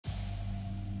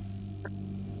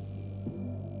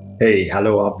Hey,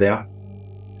 hello up there,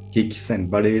 geeks and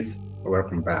buddies.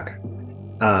 Welcome back.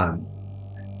 Um,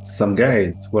 some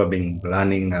guys who have been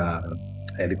learning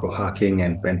ethical hacking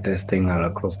and pen testing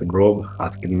across the globe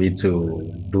asking me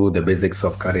to do the basics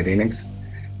of Kali Linux.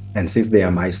 And since they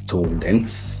are my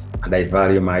students and I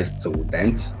value my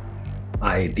students,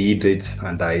 I did it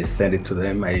and I sent it to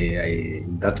them.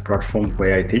 That platform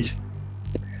where I teach.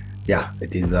 Yeah,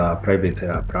 it is a private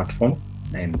platform,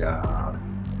 and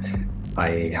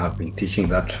I have been teaching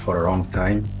that for a long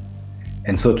time.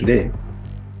 And so today,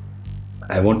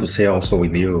 I want to share also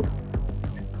with you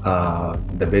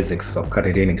the basics of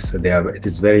Kali Linux. It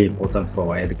is very important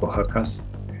for ethical hackers,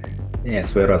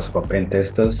 as well as for pen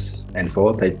testers and for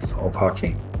all types of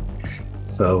hacking.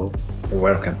 So,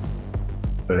 welcome.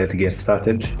 Let's get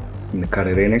started in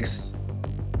Kali Linux.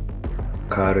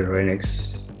 Kali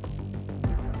Linux.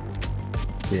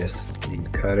 Yes, in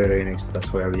Kali Linux,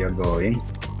 that's where we are going.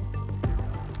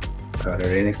 Kali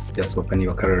Linux, just open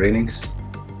your Kali Linux.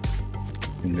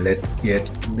 And let's get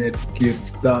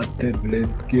started.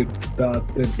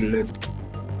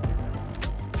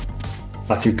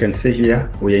 As you can see here,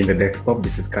 we are in the desktop.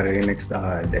 This is Kali Linux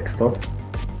desktop.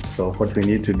 So what we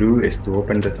need to do is to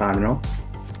open the terminal.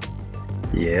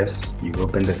 Yes, you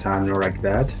open the terminal like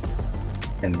that,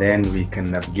 and then we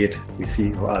can navigate. We see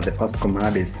the first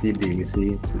command is cd. We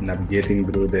see navigating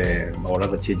through all of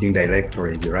the changing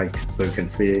directory, right? So you can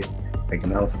see, I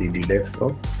can now see the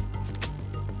desktop.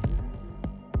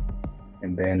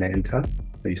 And then enter.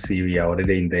 You see we are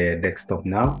already in the desktop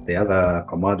now. The other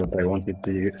command that we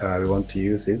want to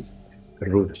use is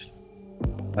root.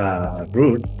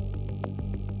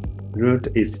 Root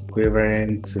is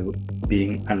equivalent to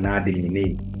being an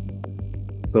admin.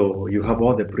 So you have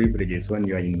all the privileges when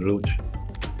you are in root.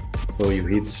 So you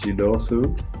hit sudo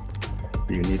root.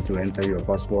 You need to enter your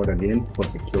password again for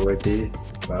security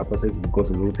purposes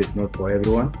because root is not for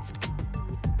everyone.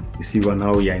 You see,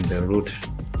 now we are in the root.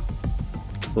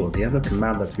 So the other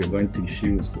command that we're going to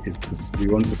use is we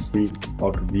want to see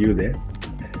how to view the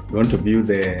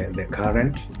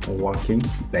current working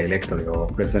directory or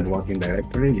present working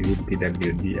directory. You hit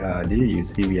pwd. You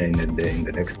see we are in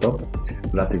the desktop.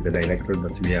 That is the directory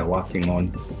that we are working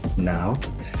on now.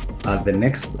 The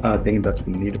next thing that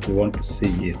we want to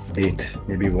see is date.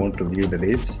 Maybe we want to view the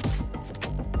date.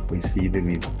 We see that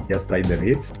we just type the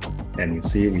date, and you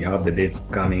see we have the dates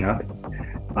coming up.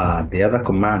 The other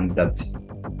command that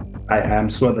I am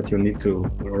sure that you need to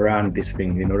run this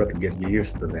thing in order to get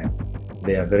used to them.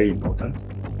 They are very important.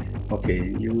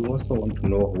 Okay, you also want to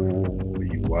know who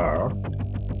you are.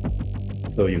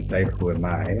 So you type who am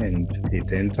I and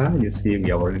hit enter. You see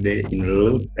we are already in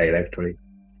root directory.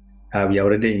 We are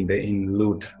already in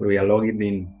root. We are logging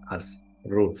in as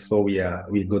root. So we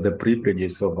got the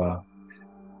privileges of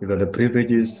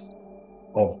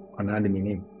an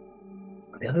admin.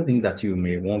 The other thing that you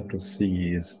may want to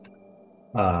see is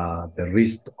the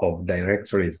list of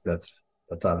directories that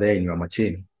are there in your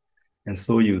machine. And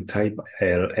so you type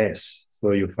ls.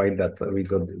 So you find that we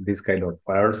got this kind of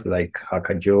files like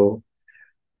hackerjoe,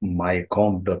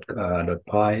 mycomp.py,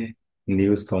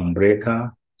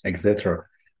 newstormbreaker, etc.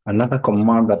 Another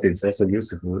command that is also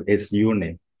useful is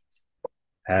uname.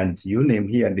 And uname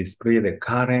here display the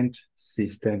current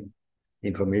system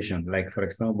information. Like, for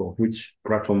example, which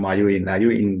platform are you in? Are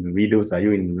you in Windows? Are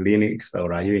you in Linux?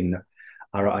 Or are you in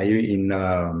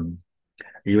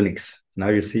Unix? Now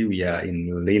you see we are in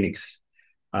Linux.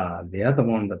 The other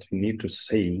one that we need to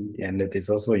see, and it is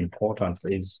also important,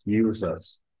 is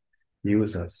users.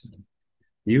 Users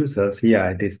here,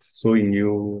 it is showing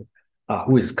you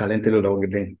who is currently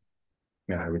logged in.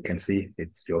 We can see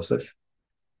it's Joseph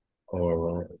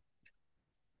or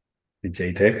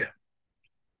JTech.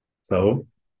 So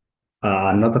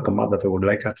another command that I would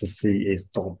like us to see is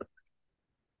top.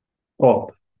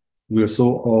 Top will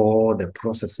show all the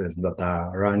processes that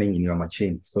are running in your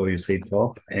machine. So you say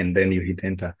top and then you hit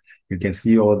enter. You can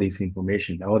see all this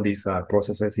information. All these are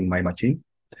processes in my machine.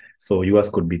 So yours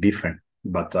could be different,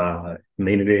 but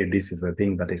mainly this is the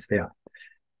thing that is there.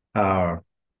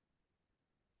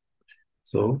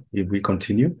 So if we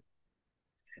continue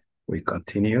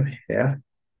here.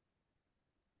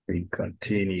 We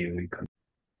continue.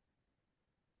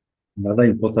 Another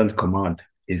important command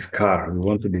is car. We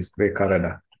want to display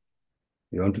calendar.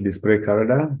 You want to display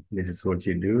calendar, this is what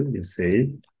you do. You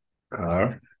say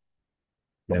car,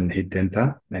 then hit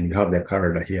enter, and you have the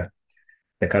calendar here.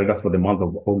 The calendar for the month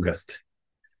of August.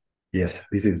 Yes,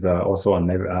 this is also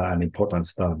an important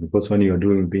stuff because when you're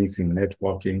doing things in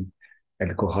networking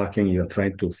ethical hacking, you're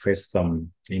trying to fetch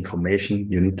some information.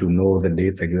 You need to know the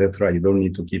dates, etc. You don't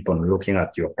need to keep on looking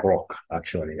at your clock.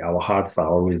 Actually, our hearts are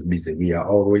always busy. We are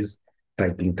always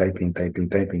typing, typing, typing,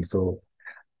 typing. So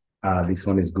this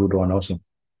one is good one also.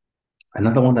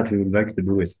 Another one that we would like to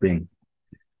do is ping.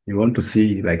 You want to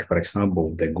see, like, for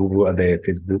example, the Google, the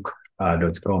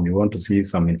Facebook.com. You want to see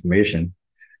some information.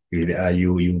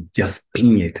 You just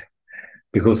ping it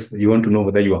because you want to know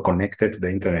whether you are connected to the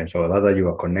internet or whether you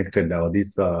are connected or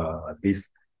this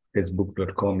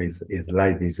Facebook.com is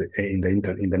live, is in the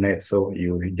internet. So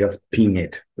you just ping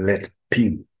it. Let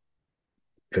ping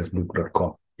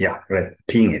Facebook.com. Yeah, let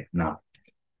ping it now.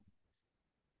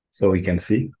 So we can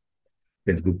see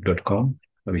Facebook.com.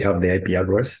 We have the IP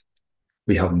address.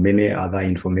 We have many other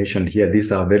information here.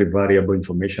 These are very valuable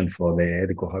information for the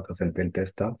ethical hackers and pen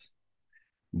testers.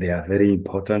 They are very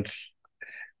important.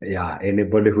 Yeah,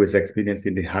 anybody who is experienced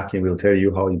in the hacking will tell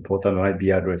you how important an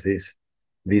IP address is.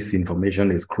 This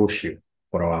information is crucial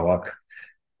for our work.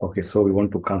 Okay, so we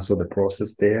want to cancel the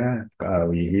process there.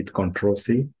 We hit Control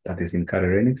C, that is in Kali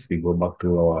Linux. We go back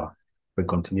to we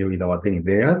continue with our thing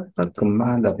there. That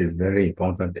command that is very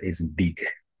important is dig.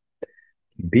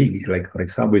 Dig, like for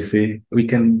example, we say we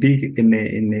can dig in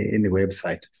a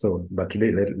website. So, but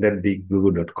today let's dig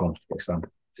google.com, for example.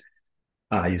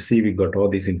 You see, we got all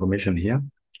this information here,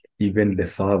 even the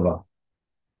server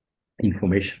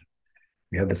information.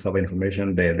 We have the server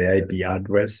information, the IP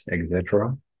address,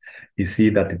 etc. You see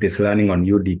that it is running on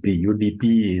UDP.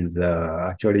 UDP is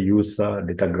actually user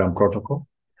datagram protocol.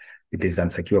 It is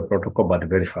unsecure protocol, but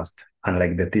very fast.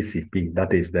 Unlike the TCP,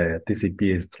 that is the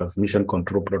TCP is transmission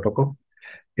control protocol.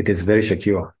 It is very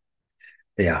secure.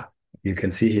 Yeah, you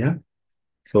can see here.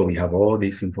 So we have all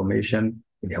this information.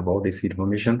 We have all this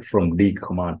information from dig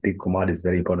command. Dig command is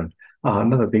very important.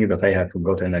 Another thing that I have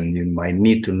forgotten, and you might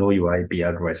need to know your IP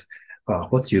address.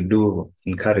 What you do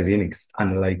in Kali Linux,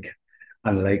 unlike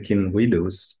in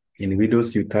Windows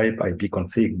you type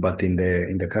ipconfig, but in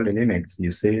the Kali Linux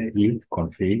you say if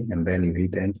config and then you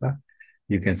hit enter.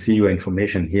 You can see your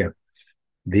information here.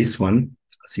 This one,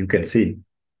 as you can see,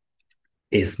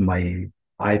 is my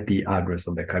IP address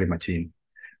of the Kali machine.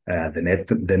 The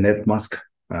net mask,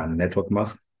 network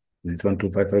mask, this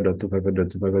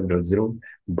 192.55.255.255.0,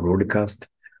 broadcast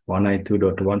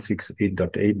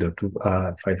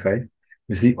 192.168.8.255.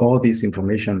 You see, all this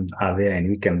information are there, and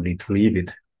we can retrieve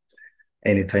it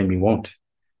anytime we want.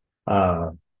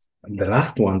 The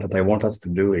last one that I want us to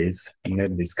do is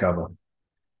net discover.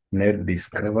 Net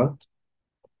discover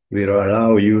will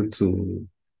allow you to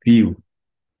view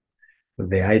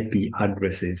the IP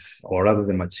addresses, or rather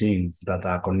the machines that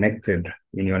are connected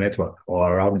in your network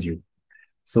or around you.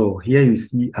 So here you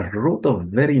see a lot of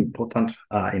very important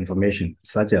information,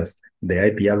 such as the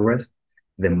IP address,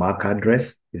 the MAC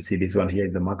address. You see this one here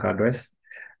is the MAC address.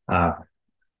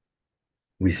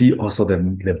 We see also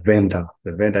the vendor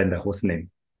and the host name.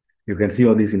 You can see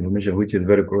all this information, which is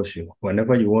very crucial.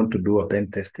 Whenever you want to do a pen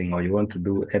testing or you want to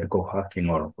do ethical hacking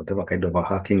or whatever kind of a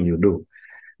hacking you do,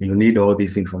 you need all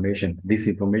this information. This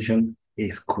information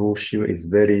is crucial, is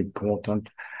very important.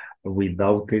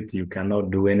 Without it, you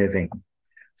cannot do anything.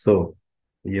 So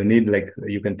you need, like,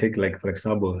 you can take, like, for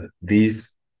example,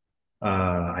 this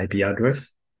IP address,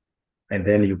 and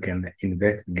then you can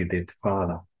investigate it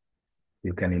further.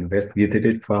 You can investigate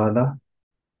it further.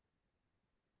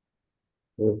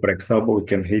 So for example, we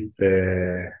can hit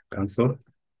the cancel.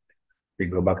 We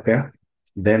go back there.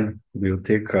 Then we'll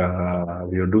take,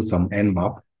 we'll do some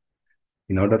nmap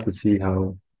in order to see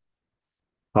how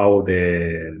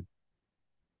to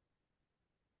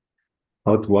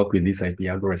work with these IP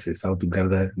addresses, how to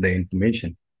gather the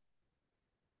information.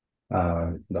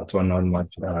 That's one not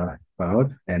much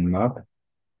about nmap.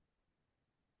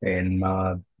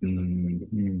 Nmap.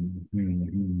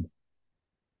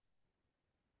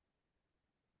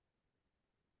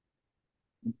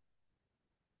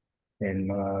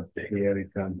 Nmap here,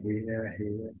 it comes here. I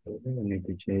need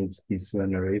to change this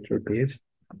one narrator page.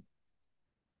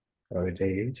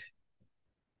 Rotate.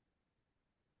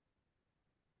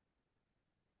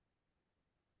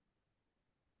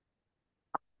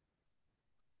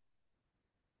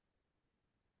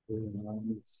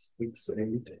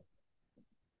 168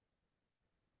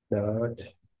 dot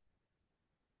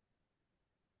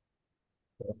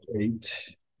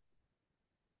 8,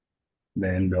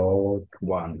 then dot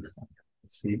 1.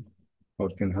 Let's see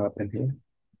what can happen here.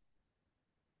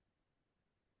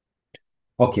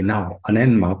 Okay, now an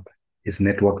nmap is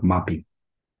network mapping.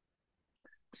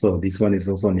 So this one is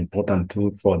also an important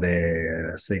tool for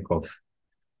the sake of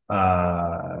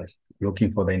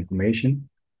looking for the information.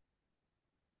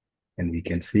 And we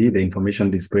can see the information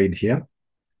displayed here.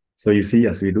 So you see,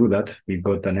 as we do that, we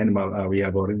got an animal. We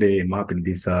have already mapped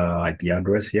this IP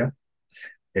address here.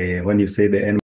 When you say the